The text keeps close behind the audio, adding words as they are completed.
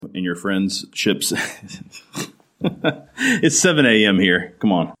and your friendships. It's 7 a.m. here.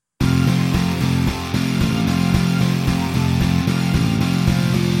 Come on.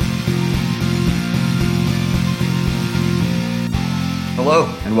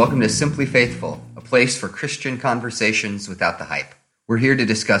 Hello, and welcome to Simply Faithful, a place for Christian conversations without the hype. We're here to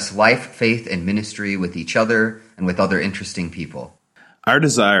discuss life, faith, and ministry with each other and with other interesting people. Our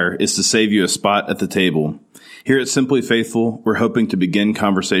desire is to save you a spot at the table. Here at Simply Faithful, we're hoping to begin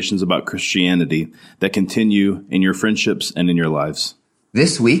conversations about Christianity that continue in your friendships and in your lives.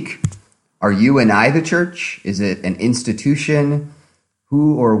 This week, are you and I the church? Is it an institution?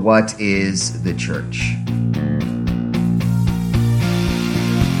 Who or what is the church?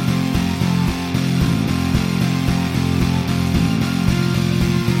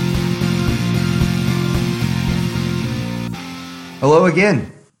 Hello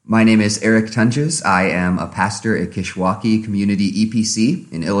again. My name is Eric Tunges. I am a pastor at Kishwaukee Community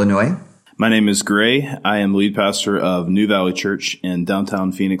EPC in Illinois. My name is Gray. I am lead pastor of New Valley Church in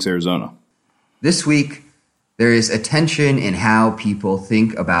downtown Phoenix, Arizona. This week, there is a tension in how people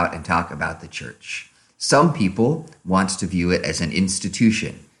think about and talk about the church. Some people want to view it as an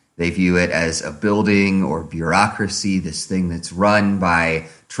institution. They view it as a building or bureaucracy, this thing that's run by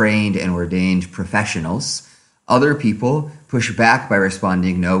trained and ordained professionals. Other people push back by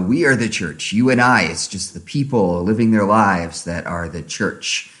responding, no, we are the church. You and I, it's just the people living their lives that are the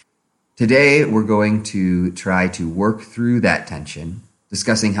church. Today, we're going to try to work through that tension,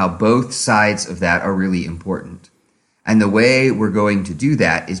 discussing how both sides of that are really important. And the way we're going to do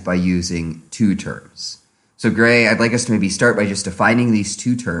that is by using two terms. So, Gray, I'd like us to maybe start by just defining these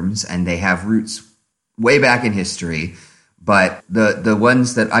two terms, and they have roots way back in history. But the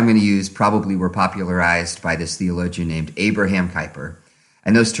ones that I'm going to use probably were popularized by this theologian named Abraham Kuyper.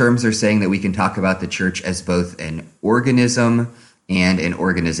 And those terms are saying that we can talk about the church as both an organism and an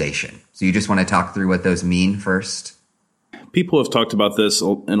organization. So you just want to talk through what those mean first? People have talked about this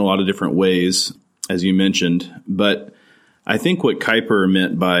in a lot of different ways, as you mentioned. But I think what Kuyper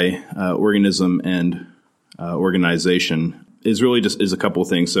meant by organism and organization is really just is a couple of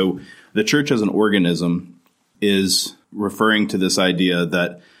things. So the church as an organism is referring to this idea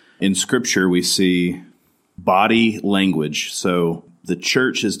that in Scripture we see body language. So the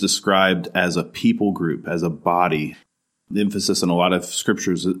church is described as a people group, as a body. The emphasis in a lot of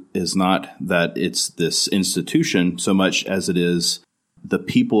Scriptures is not that it's this institution so much as it is the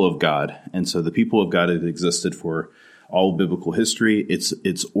people of God. And so the people of God have existed for all biblical history. It's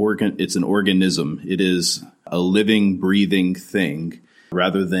an organism. It is a living, breathing thing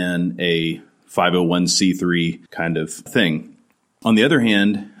rather than a 501c3 kind of thing. On the other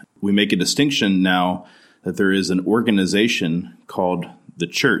hand, we make a distinction now that there is an organization called the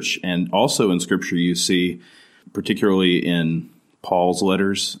church. And also in Scripture, you see, particularly in Paul's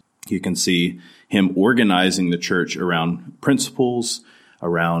letters, you can see him organizing the church around principles,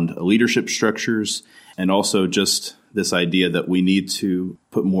 around leadership structures, and also just this idea that we need to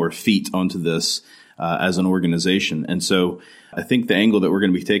put more feet onto this as an organization. And so I think the angle that we're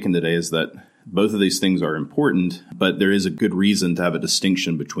going to be taking today is that both of these things are important, but there is a good reason to have a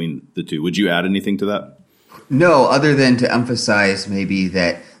distinction between the two. Would you add anything to that? No, other than to emphasize maybe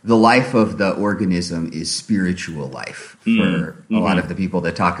that the life of the organism is spiritual life for a lot of the people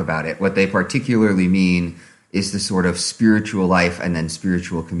that talk about it. What they particularly mean is the sort of spiritual life and then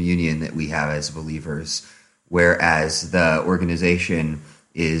spiritual communion that we have as believers, whereas the organization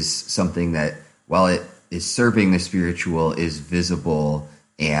is something that, while it is serving the spiritual, is visible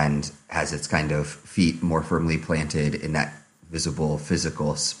and has its kind of feet more firmly planted in that visible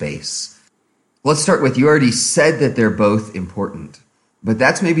physical space. Let's start with, you already said that they're both important, but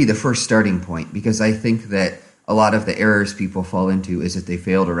that's maybe the first starting point, because I think that a lot of the errors people fall into is that they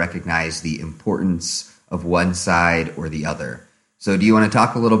fail to recognize the importance of one side or the other. So do you want to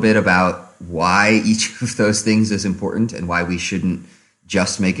talk a little bit about why each of those things is important and why we shouldn't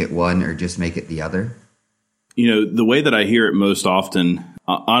just make it one or just make it the other? You know, the way that I hear it most often,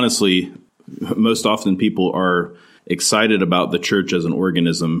 honestly, most often people are excited about the church as an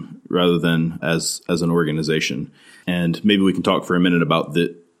organism rather than as an organization. And maybe we can talk for a minute about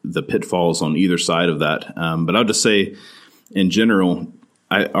the pitfalls on either side of that. But I'll just say, in general,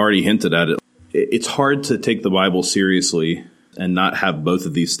 I already hinted at it. It's hard to take the Bible seriously and not have both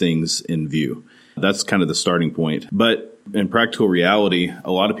of these things in view. That's kind of the starting point. But in practical reality,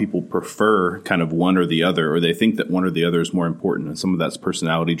 a lot of people prefer kind of one or the other, or they think that one or the other is more important. And some of that's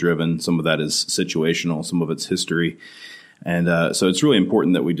personality driven. Some of that is situational. Some of it's history. And so it's really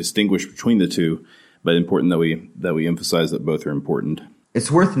important that we distinguish between the two, but important that we emphasize that both are important.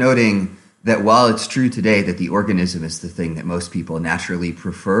 It's worth noting that while it's true today that the organism is the thing that most people naturally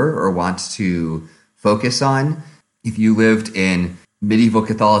prefer or want to focus on, if you lived in medieval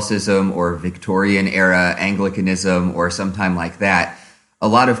Catholicism or Victorian era Anglicanism or sometime like that, a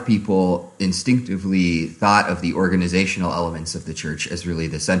lot of people instinctively thought of the organizational elements of the church as really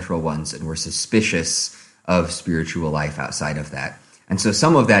the central ones and were suspicious of spiritual life outside of that. And so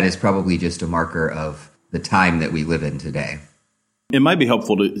some of that is probably just a marker of the time that we live in today. It might be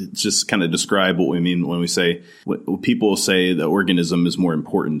helpful to just kind of describe what we mean when we say, what people say the organism is more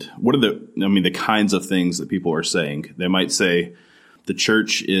important. What are the kinds of things that people are saying? They might say the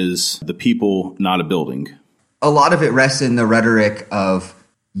church is the people, not a building. A lot of it rests in the rhetoric of,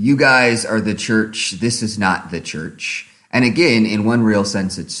 you guys are the church, this is not the church. And again, in one real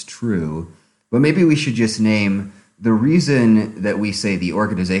sense, it's true. But maybe we should just name the reason that we say the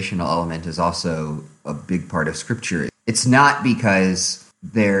organizational element is also a big part of Scripture. It's not because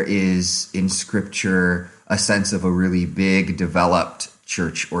there is in Scripture a sense of a really big, developed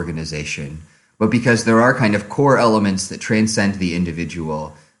church organization, but because there are kind of core elements that transcend the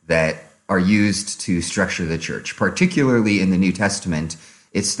individual that are used to structure the church. Particularly in the New Testament,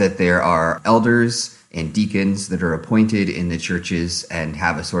 it's that there are elders and deacons that are appointed in the churches and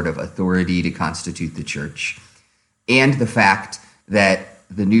have a sort of authority to constitute the church. And the fact that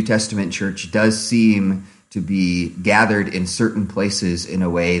the New Testament church does seem to be gathered in certain places in a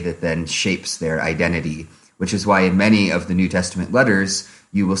way that then shapes their identity, which is why in many of the New Testament letters,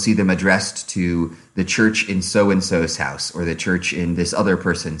 you will see them addressed to the church in so-and-so's house or the church in this other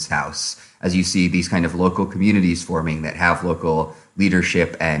person's house, as you see these kind of local communities forming that have local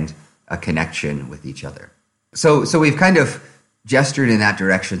leadership and a connection with each other. So we've kind of gestured in that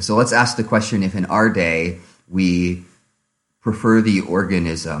direction. So let's ask the question, if in our day we prefer the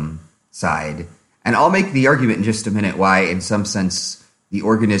organism side, and I'll make the argument in just a minute why, in some sense, the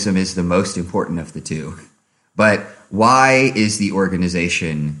organism is the most important of the two. But why is the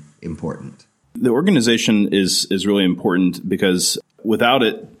organization important? The organization is really important because without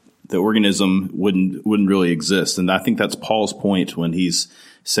it, the organism wouldn't really exist. And I think that's Paul's point when he's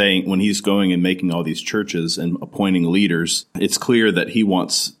going and making all these churches and appointing leaders. It's clear that he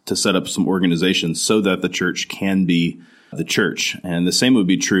wants to set up some organizations so that the church can be the church. And the same would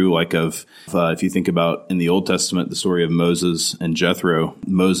be true if you think about in the Old Testament, the story of Moses and Jethro.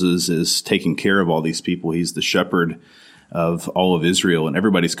 Moses is taking care of all these people. He's the shepherd of all of Israel, and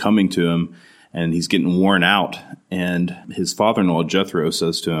everybody's coming to him, and he's getting worn out. And his father-in-law, Jethro,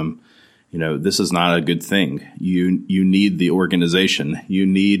 says to him, this is not a good thing. You need the organization. You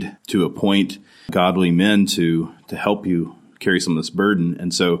need to appoint godly men to help you carry some of this burden.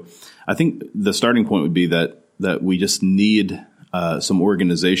 And so I think the starting point would be that we just need some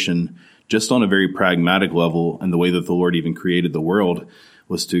organization just on a very pragmatic level, and the way that the Lord even created the world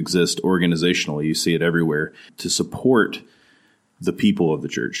was to exist organizationally. You see it everywhere, to support the people of the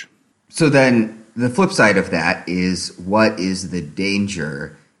church. So then the flip side of that is, what is the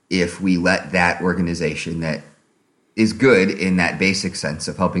danger if we let that organization that is good in that basic sense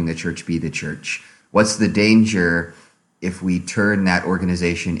of helping the church be the church? What's the danger if we turn that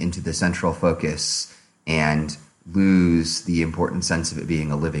organization into the central focus and lose the important sense of it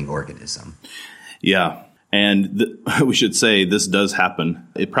being a living organism? Yeah. And we should say this does happen.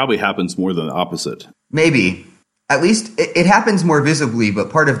 It probably happens more than the opposite. Maybe. At least it happens more visibly, but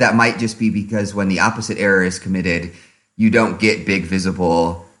part of that might just be because when the opposite error is committed, you don't get big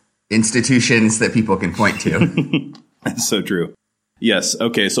visible institutions that people can point to. That's so true. Yes.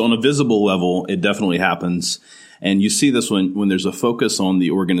 Okay. So on a visible level, it definitely happens. And you see this when there's a focus on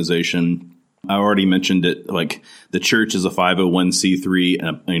the organization. I already mentioned it, like the church is a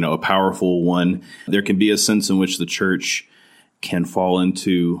 501c3, and a powerful one. There can be a sense in which the church can fall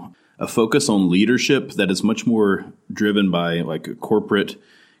into a focus on leadership that is much more driven by like a corporate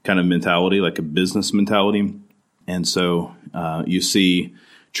kind of mentality, like a business mentality. And so you see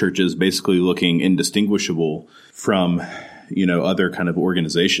churches basically looking indistinguishable from, other kind of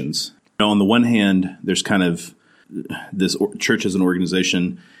organizations. On the one hand, there's kind of this church as an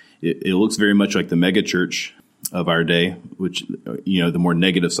organization. It looks very much like the mega church of our day, which, the more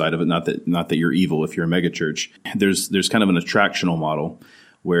negative side of it, not that you're evil if you're a mega church. There's kind of an attractional model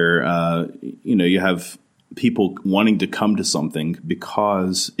where, you have people wanting to come to something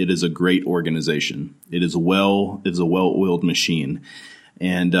because it is a great organization. It is a well-oiled machine.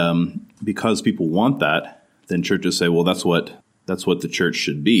 And because people want that, then churches say, well, that's what the church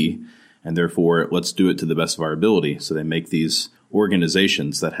should be. And therefore, let's do it to the best of our ability. So they make these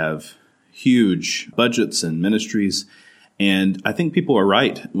organizations that have huge budgets and ministries. And I think people are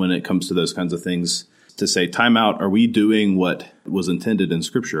right when it comes to those kinds of things. to say, time out, are we doing what was intended in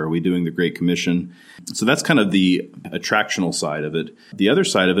Scripture? Are we doing the Great Commission? So that's kind of the attractional side of it. The other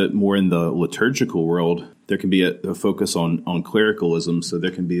side of it, more in the liturgical world, there can be a focus on clericalism. So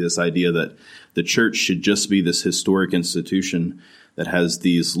there can be this idea that the church should just be this historic institution that has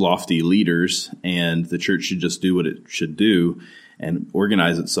these lofty leaders, and the church should just do what it should do and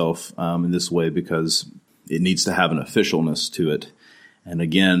organize itself in this way because it needs to have an officialness to it. And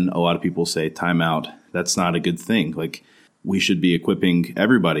again, a lot of people say, time out, that's not a good thing. Like, we should be equipping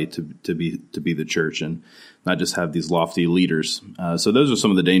everybody to be the church and not just have these lofty leaders. So those are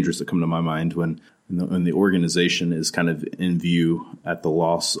some of the dangers that come to my mind when the organization is kind of in view at the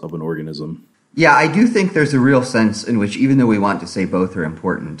loss of an organism. Yeah, I do think there's a real sense in which, even though we want to say both are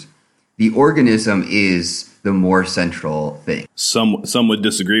important, the organism is the more central thing. Some would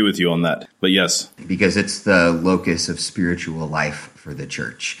disagree with you on that, but yes. Because it's the locus of spiritual life for the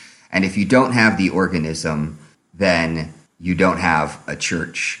church. And if you don't have the organism, then you don't have a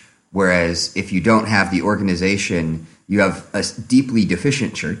church. Whereas if you don't have the organization, you have a deeply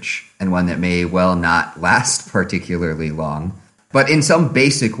deficient church, and one that may well not last particularly long. But in some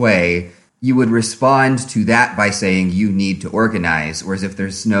basic way, you would respond to that by saying you need to organize. Whereas if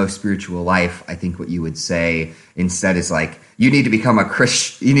there's no spiritual life, I think what you would say instead is like, you need to become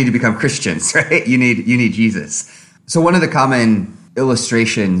you need to become Christians, right? You need Jesus. So one of the common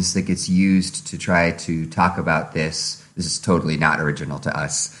illustrations that gets used to try to talk about this is totally not original to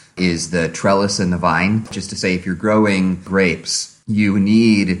us, is the trellis and the vine. Just to say, if you're growing grapes, you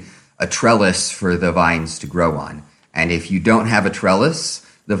need a trellis for the vines to grow on. And if you don't have a trellis,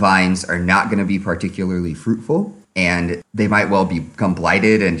 the vines are not going to be particularly fruitful, and they might well become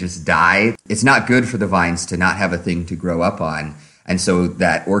blighted and just die. It's not good for the vines to not have a thing to grow up on. And so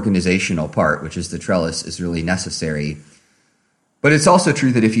that organizational part, which is the trellis, is really necessary. But it's also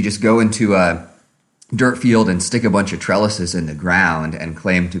true that if you just go into a dirt field and stick a bunch of trellises in the ground and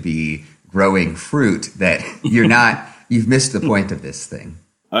claim to be growing fruit, that you've missed the point of this thing.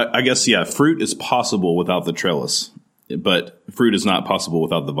 I guess, yeah, fruit is possible without the trellis, but fruit is not possible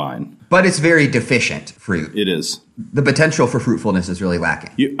without the vine. But it's very deficient fruit. It is. The potential for fruitfulness is really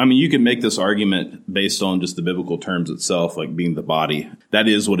lacking. You can make this argument based on just the biblical terms itself, like being the body. That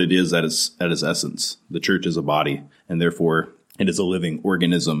is what it is at its essence. The church is a body, and therefore it is a living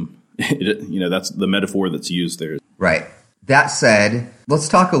organism. That's the metaphor that's used there. Right. That said, let's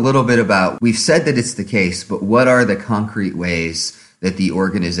talk a little bit about, we've said that it's the case, but what are the concrete ways that the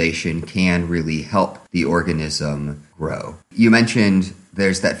organization can really help the organism grow? You mentioned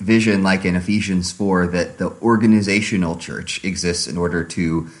there's that vision, like in Ephesians 4, that the organizational church exists in order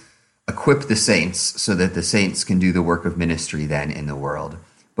to equip the saints so that the saints can do the work of ministry then in the world.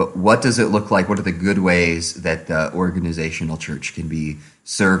 But what does it look like? What are the good ways that the organizational church can be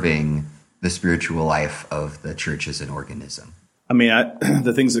serving the spiritual life of the church as an organism?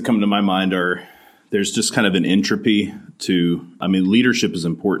 The things that come to my mind are, there's just kind of an entropy to, leadership is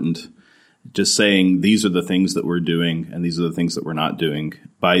important. Just saying these are the things that we're doing and these are the things that we're not doing.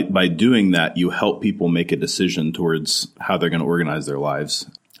 By doing that, you help people make a decision towards how they're going to organize their lives.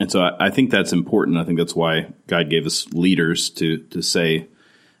 And so I think that's important. I think that's why God gave us leaders to say,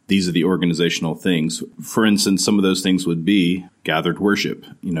 these are the organizational things. For instance, some of those things would be gathered worship.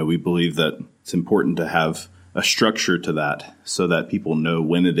 We believe that it's important to have a structure to that so that people know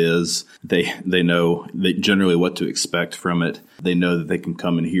when it is. They know generally what to expect from it. They know that they can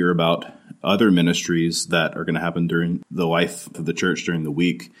come and hear about other ministries that are going to happen during the life of the church during the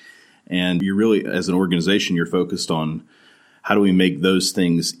week. And you're really, as an organization, you're focused on how do we make those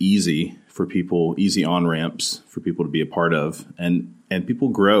things easy for people, easy on-ramps for people to be a part of. And people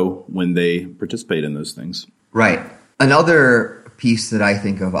grow when they participate in those things. Right. Another piece that I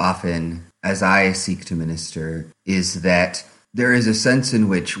think of often as I seek to minister is that there is a sense in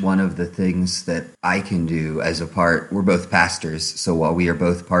which one of the things that I can do as a part, we're both pastors, so while we are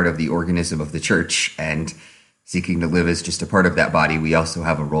both part of the organism of the church and seeking to live as just a part of that body, we also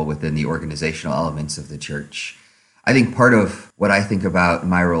have a role within the organizational elements of the church. I think part of what I think about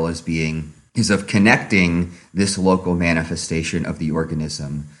my role as being is of connecting this local manifestation of the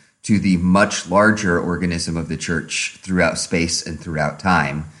organism to the much larger organism of the church throughout space and throughout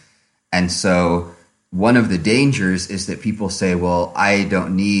time. And so one of the dangers is that people say, well, I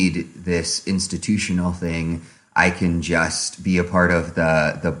don't need this institutional thing. I can just be a part of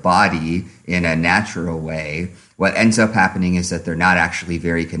the body in a natural way. What ends up happening is that they're not actually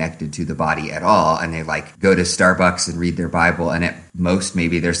very connected to the body at all. And they go to Starbucks and read their Bible. And at most,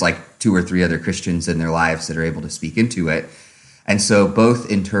 maybe there's 2 or 3 other Christians in their lives that are able to speak into it. And so both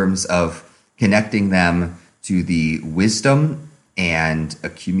in terms of connecting them to the wisdom and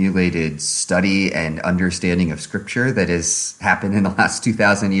accumulated study and understanding of Scripture that has happened in the last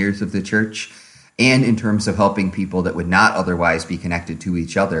 2,000 years of the church, and in terms of helping people that would not otherwise be connected to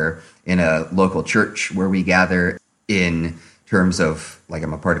each other in a local church where we gather, in terms of, like,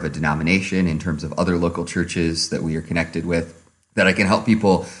 I'm a part of a denomination, in terms of other local churches that we are connected with, that I can help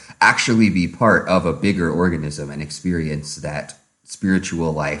people actually be part of a bigger organism and experience that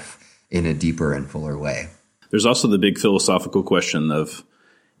spiritual life in a deeper and fuller way. There's also the big philosophical question of,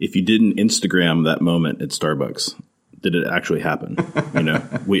 if you didn't Instagram that moment at Starbucks, did it actually happen?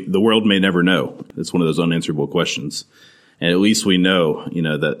 The world may never know. It's one of those unanswerable questions. And at least we know,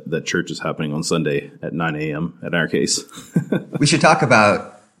 that church is happening on Sunday at 9 a.m. in our case. We should talk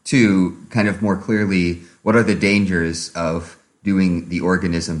about, too, kind of more clearly, what are the dangers of doing the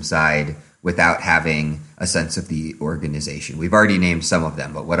organism side without having a sense of the organization. We've already named some of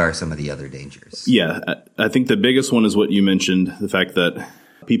them, but what are some of the other dangers? Yeah, I think the biggest one is what you mentioned, the fact that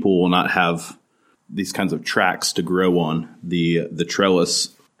people will not have these kinds of tracks to grow on, the trellis,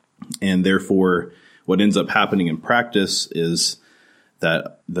 and therefore what ends up happening in practice is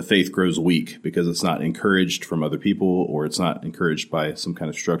that the faith grows weak because it's not encouraged from other people, or it's not encouraged by some kind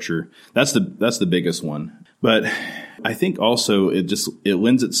of structure. That's the biggest one. But I think also it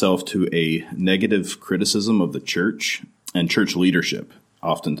lends itself to a negative criticism of the church and church leadership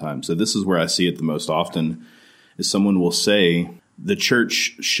oftentimes. So this is where I see it the most often, is someone will say the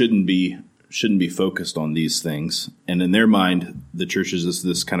church shouldn't be focused on these things. And in their mind, the church is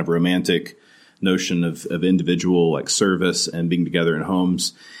this kind of romantic notion of individual like service and being together in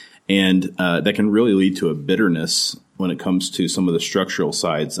homes. And that can really lead to a bitterness when it comes to some of the structural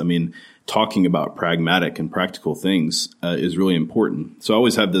sides. I mean, talking about pragmatic and practical things is really important. So I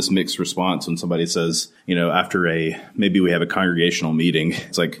always have this mixed response when somebody says, after maybe we have a congregational meeting,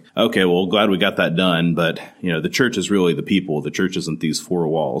 it's like, okay, well, glad we got that done. But, the church is really the people. The church isn't these four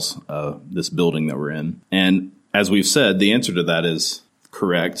walls, this building that we're in. And as we've said, the answer to that is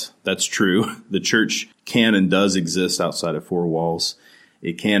correct. That's true. The church can and does exist outside of four walls.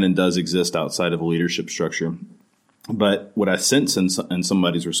 It can and does exist outside of a leadership structure. But what I sense in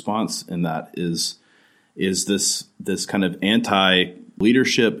somebody's response in that is this kind of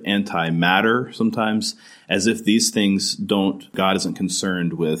anti-leadership, anti-matter sometimes, as if these things God isn't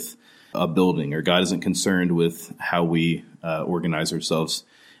concerned with a building, or God isn't concerned with how we organize ourselves.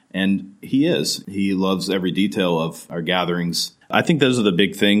 And He is. He loves every detail of our gatherings. I think those are the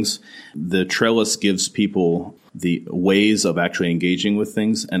big things. The trellis gives people the ways of actually engaging with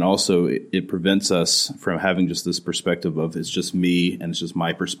things. And also it prevents us from having just this perspective of it's just me and it's just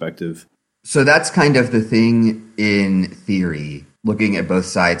my perspective. So that's kind of the thing in theory, looking at both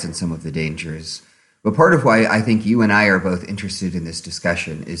sides and some of the dangers. But part of why I think you and I are both interested in this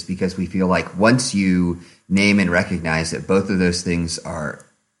discussion is because we feel like once you name and recognize that both of those things are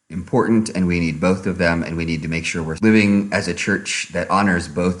important and we need both of them, and we need to make sure we're living as a church that honors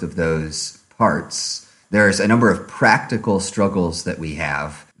both of those parts, there's a number of practical struggles that we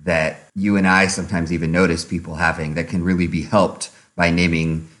have that you and I sometimes even notice people having that can really be helped by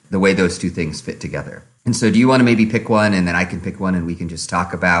naming the way those two things fit together. And so do you want to maybe pick one, and then I can pick one, and we can just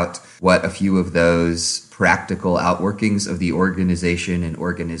talk about what a few of those practical outworkings of the organization and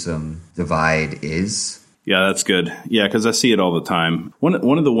organism divide is? Yeah, that's good. Yeah, because I see it all the time. One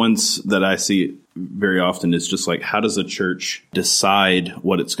of the ones that I see very often is just like, how does a church decide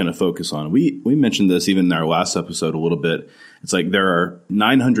what it's going to focus on? We mentioned this even in our last episode a little bit. It's like there are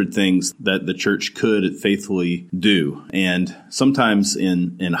 900 things that the church could faithfully do. And sometimes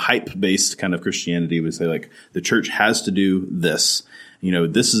in hype-based kind of Christianity, we say like, the church has to do this.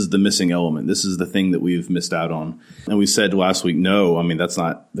 This is the missing element. This is the thing that we've missed out on. And we said last week, no, I mean, that's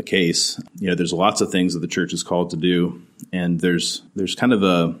not the case. There's lots of things that the church is called to do. And there's kind of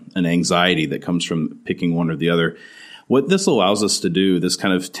an anxiety that comes from picking one or the other. What this allows us to do, this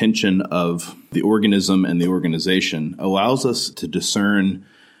kind of tension of the organism and the organization, allows us to discern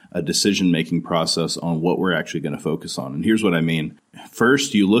a decision-making process on what we're actually going to focus on. And here's what I mean.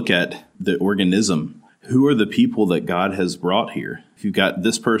 First, you look at the organism. Who are the people that God has brought here? If you've got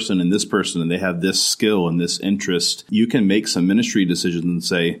this person and they have this skill and this interest, you can make some ministry decisions and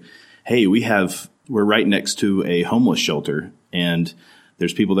say, hey, we're right next to a homeless shelter, and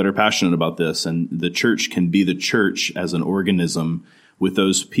there's people that are passionate about this, and the church can be the church as an organism with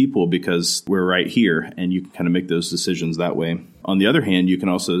those people because we're right here, and you can kind of make those decisions that way. On the other hand, you can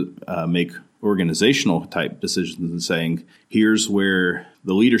also make organizational type decisions and saying, here's where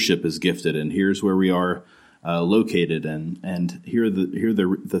the leadership is gifted, and here's where we are located, and here are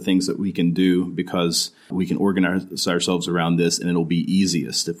the things that we can do because we can organize ourselves around this, and it'll be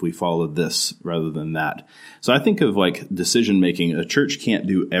easiest if we follow this rather than that. So I think of like decision making. A church can't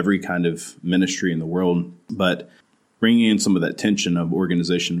do every kind of ministry in the world, but bringing in some of that tension of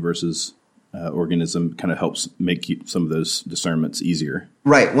organization versus organism kind of helps make some of those discernments easier.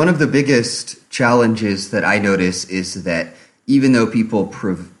 Right. One of the biggest challenges that I notice is that even though people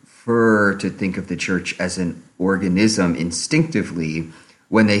prefer to think of the church as an organism instinctively,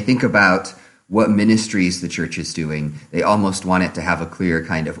 when they think about what ministries the church is doing, they almost want it to have a clear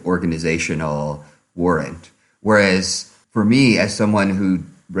kind of organizational warrant. Whereas for me, as someone who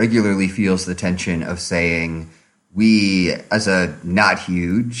regularly feels the tension of saying, we, as a not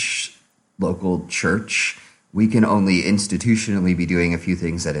huge local church, we can only institutionally be doing a few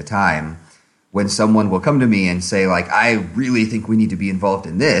things at a time. When someone will come to me and say, like, I really think we need to be involved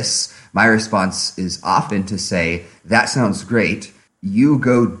in this, my response is often to say, that sounds great. You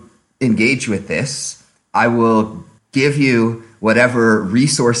go engage with this. I will give you whatever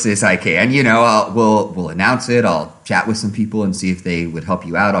resources I can. We'll announce it. I'll chat with some people and see if they would help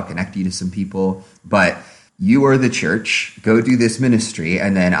you out. I'll connect you to some people. But you are the church, go do this ministry,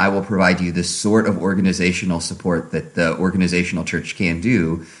 and then I will provide you the sort of organizational support that the organizational church can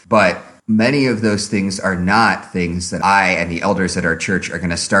do. But many of those things are not things that I and the elders at our church are going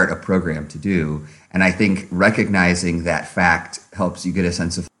to start a program to do. And I think recognizing that fact helps you get a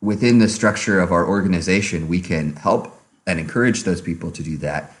sense of within the structure of our organization, we can help and encourage those people to do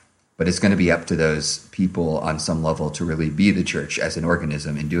that. But it's going to be up to those people on some level to really be the church as an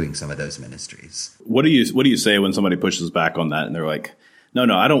organism in doing some of those ministries. What do you say when somebody pushes back on that and they're like, no,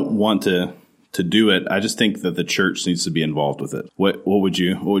 I don't want to do it. I just think that the church needs to be involved with it. What would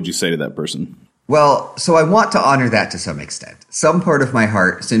you say to that person? Well, so I want to honor that to some extent. Some part of my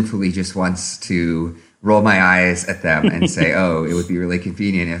heart sinfully just wants to roll my eyes at them and say, oh, it would be really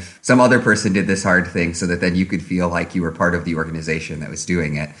convenient if some other person did this hard thing so that then you could feel like you were part of the organization that was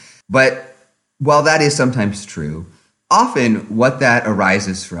doing it. But while that is sometimes true, often what that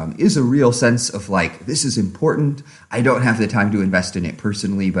arises from is a real sense of like, this is important. I don't have the time to invest in it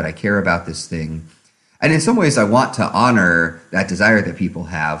personally, but I care about this thing. And in some ways, I want to honor that desire that people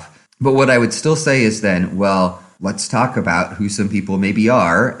have. But what I would still say is then, well, let's talk about who some people maybe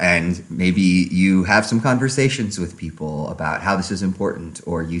are, and maybe you have some conversations with people about how this is important,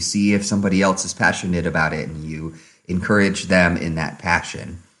 or you see if somebody else is passionate about it and you encourage them in that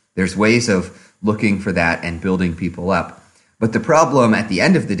passion. There's ways of looking for that and building people up. But the problem at the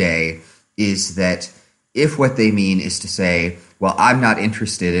end of the day is that if what they mean is to say, well, I'm not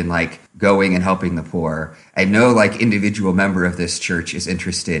interested in like going and helping the poor, and no like individual member of this church is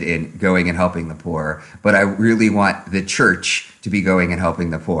interested in going and helping the poor, but I really want the church to be going and helping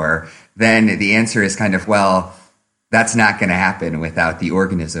the poor, then the answer is kind of, well, that's not going to happen without the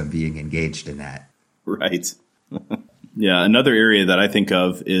organism being engaged in that. Right. Yeah, another area that I think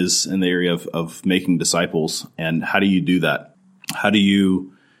of is in the area of making disciples. And how do you do that? How do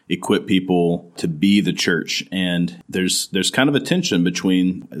you equip people to be the church? And there's kind of a tension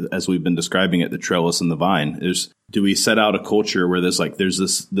between, as we've been describing it, the trellis and the vine. Do we set out a culture where there's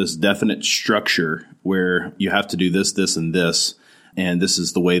this definite structure where you have to do this, this, and this, and this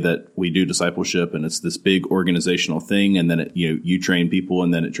is the way that we do discipleship, and it's this big organizational thing, and then you train people,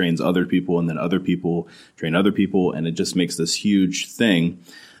 and then it trains other people, and then other people train other people, and it just makes this huge thing.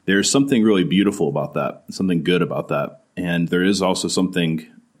 There's something really beautiful about that, something good about that, and there is also something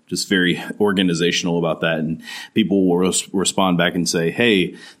just very organizational about that. And people will respond back and say,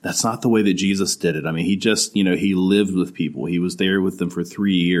 hey, that's not the way that Jesus did it. I mean, he just, he lived with people. He was there with them for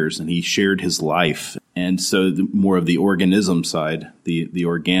 3 years and he shared his life. And so more of the organism side, the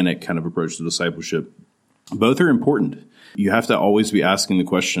organic kind of approach to discipleship, both are important. You have to always be asking the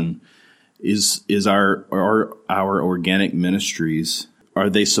question, is our organic ministries, are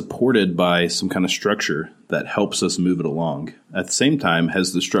they supported by some kind of structure that helps us move it along? At the same time,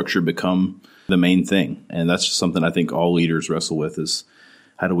 has the structure become the main thing? And that's just something I think all leaders wrestle with is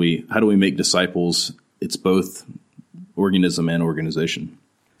how do we make disciples? It's both organism and organization.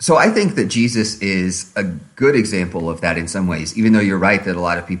 So I think that Jesus is a good example of that in some ways, even though you're right that a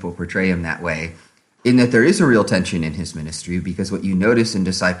lot of people portray him that way, in that there is a real tension in his ministry, because what you notice in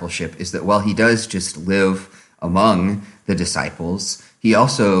discipleship is that while he does just live among the disciples, he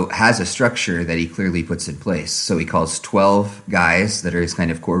also has a structure that he clearly puts in place. So he calls 12 guys that are his kind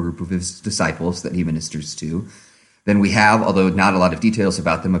of core group of his disciples that he ministers to. Then we have, although not a lot of details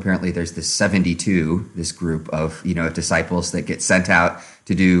about them, apparently there's this 72, this group of, disciples that get sent out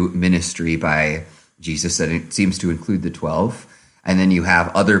to do ministry by Jesus, and it seems to include the 12. And then you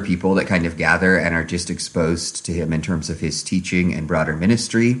have other people that kind of gather and are just exposed to him in terms of his teaching and broader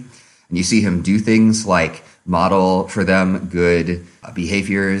ministry. And you see him do things like model for them good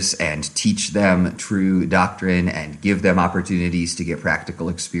behaviors and teach them true doctrine and give them opportunities to get practical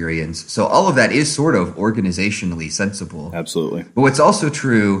experience. So all of that is sort of organizationally sensible. Absolutely. But what's also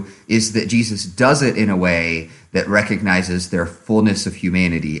true is that Jesus does it in a way that recognizes their fullness of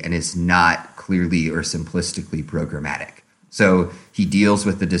humanity and is not clearly or simplistically programmatic. So he deals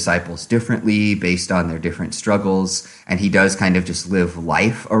with the disciples differently based on their different struggles, and he does kind of just live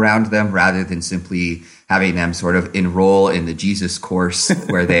life around them rather than simply having them sort of enroll in the Jesus course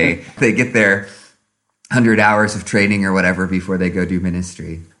where they get their 100 hours of training or whatever before they go do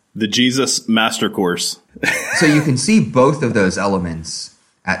ministry. The Jesus Master Course. So you can see both of those elements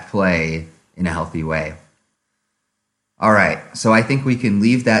at play in a healthy way. All right, so I think we can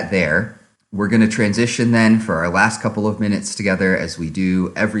leave that there. We're going to transition then for our last couple of minutes together, as we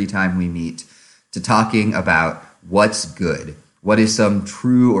do every time we meet, to talking about what's good. What is some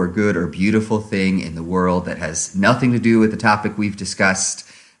true or good or beautiful thing in the world that has nothing to do with the topic we've discussed,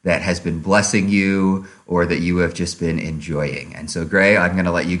 that has been blessing you, or that you have just been enjoying? And so, Gray, I'm going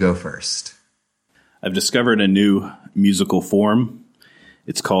to let you go first. I've discovered a new musical form.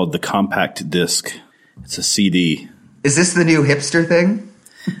 It's called the compact disc. It's a CD. Is this the new hipster thing?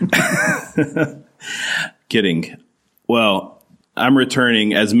 Kidding. Well, I'm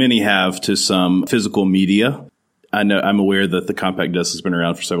returning, as many have, to some physical media. I know I'm aware that the compact disc has been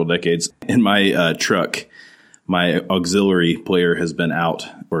around for several decades. In my truck, my auxiliary player has been out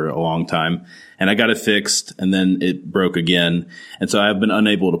for a long time, and I got it fixed, and then it broke again. And so I've been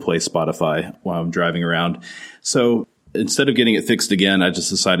unable to play Spotify while I'm driving around. So instead of getting it fixed again, I just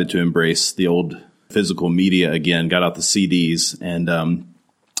decided to embrace the old physical media again, got out the CDs, and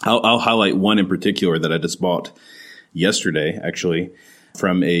I'll highlight one in particular that I just bought yesterday, actually,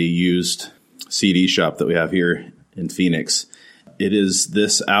 from a used CD shop that we have here in Phoenix. It is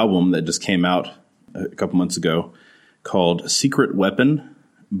this album that just came out a couple months ago called Secret Weapon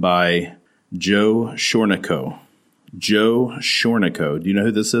by Joe Shornico. Joe Shornico. Do you know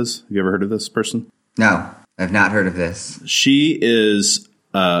who this is? Have you ever heard of this person? No, I've not heard of this. She is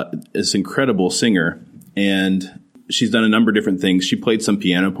this incredible singer, and she's done a number of different things. She played some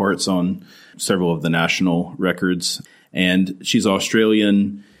piano parts on several of the national records, and she's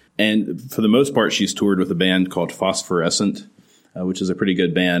Australian. And for the most part, she's toured with a band called Phosphorescent, which is a pretty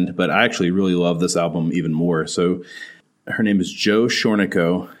good band. But I actually really love this album even more. So her name is Joe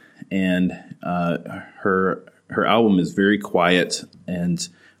Shornico, and her album is very quiet and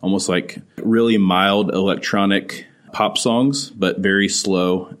almost like really mild electronic pop songs, but very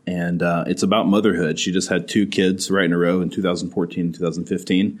slow. And it's about motherhood. She just had 2 kids right in a row in 2014 and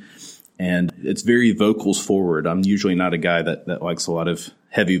 2015. And it's very vocals forward. I'm usually not a guy that likes a lot of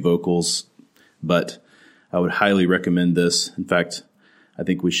heavy vocals, but I would highly recommend this. In fact, I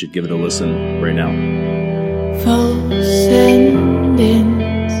think we should give it a listen right now. False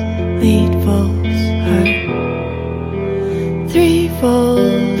sentence, lead false heart.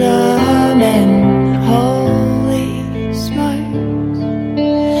 Threefold amen, holy smart.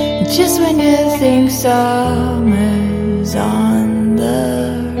 Just when you think summer's on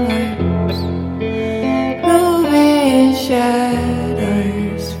the rise, moving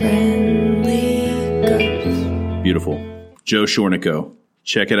shadows, friendly ghosts. Beautiful. Joe Shornico.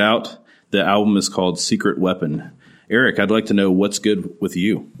 Check it out. The album is called Secret Weapon. Eric, I'd like to know what's good with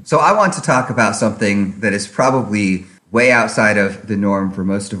you. So I want to talk about something that is probably way outside of the norm for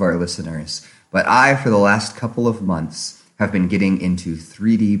most of our listeners. But I, for the last couple of months, have been getting into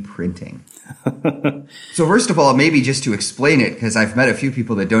 3D printing. So first of all, maybe just to explain it, because I've met a few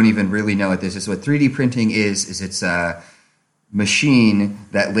people that don't even really know what this is. What 3D printing is it's a machine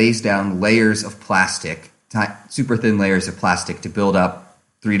that lays down layers of plastic, super thin layers of plastic, to build up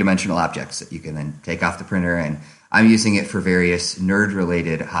three-dimensional objects that you can then take off the printer. And I'm using it for various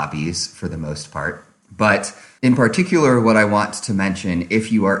nerd-related hobbies for the most part. But in particular, what I want to mention,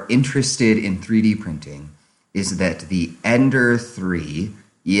 if you are interested in 3D printing, is that the Ender 3,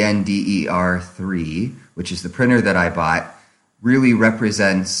 ENDER 3, which is the printer that I bought, really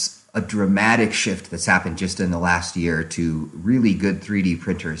represents a dramatic shift that's happened just in the last year to really good 3D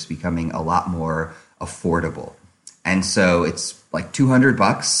printers becoming a lot more affordable. And so it's like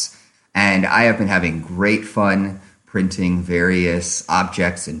 $200, and I have been having great fun printing various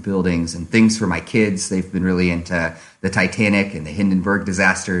objects and buildings and things for my kids. They've been really into the Titanic and the Hindenburg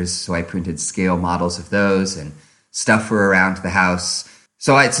disasters, so I printed scale models of those and stuff for around the house.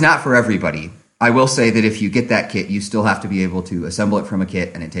 So it's not for everybody. I will say that if you get that kit, you still have to be able to assemble it from a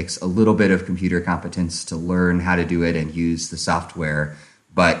kit, and it takes a little bit of computer competence to learn how to do it and use the software.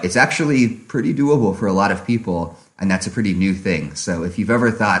 But it's actually pretty doable for a lot of people, and that's a pretty new thing. So if you've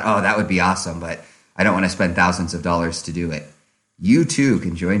ever thought, oh, that would be awesome, but I don't want to spend thousands of dollars to do it, you too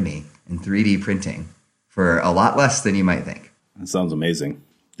can join me in 3D printing for a lot less than you might think. That sounds amazing.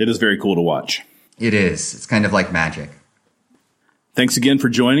 It is very cool to watch. It is. It's kind of like magic. Thanks again for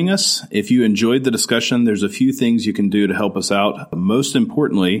joining us. If you enjoyed the discussion, there's a few things you can do to help us out. Most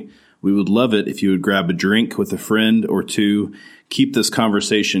importantly, we would love it if you would grab a drink with a friend or two. Keep this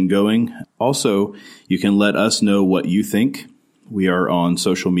conversation going. Also, you can let us know what you think. We are on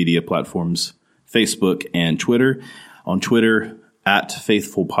social media platforms, Facebook and Twitter. On Twitter,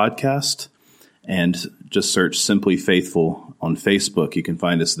 @FaithfulPodcast. And just search Simply Faithful on Facebook. You can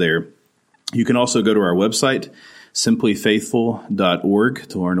find us there. You can also go to our website, simplyfaithful.org,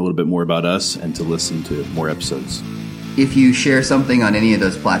 to learn a little bit more about us and to listen to more episodes. If you share something on any of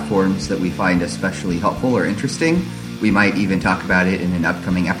those platforms that we find especially helpful or interesting, we might even talk about it in an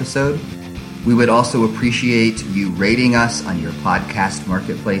upcoming episode. We would also appreciate you rating us on your podcast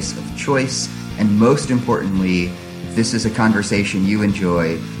marketplace of choice. And most importantly, if this is a conversation you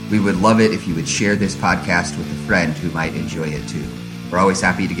enjoy, we would love it if you would share this podcast with a friend who might enjoy it too. We're always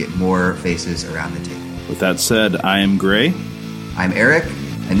happy to get more faces around the table. With that said, I am Gray. I'm Eric,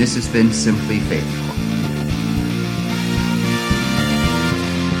 and this has been Simply Faithful.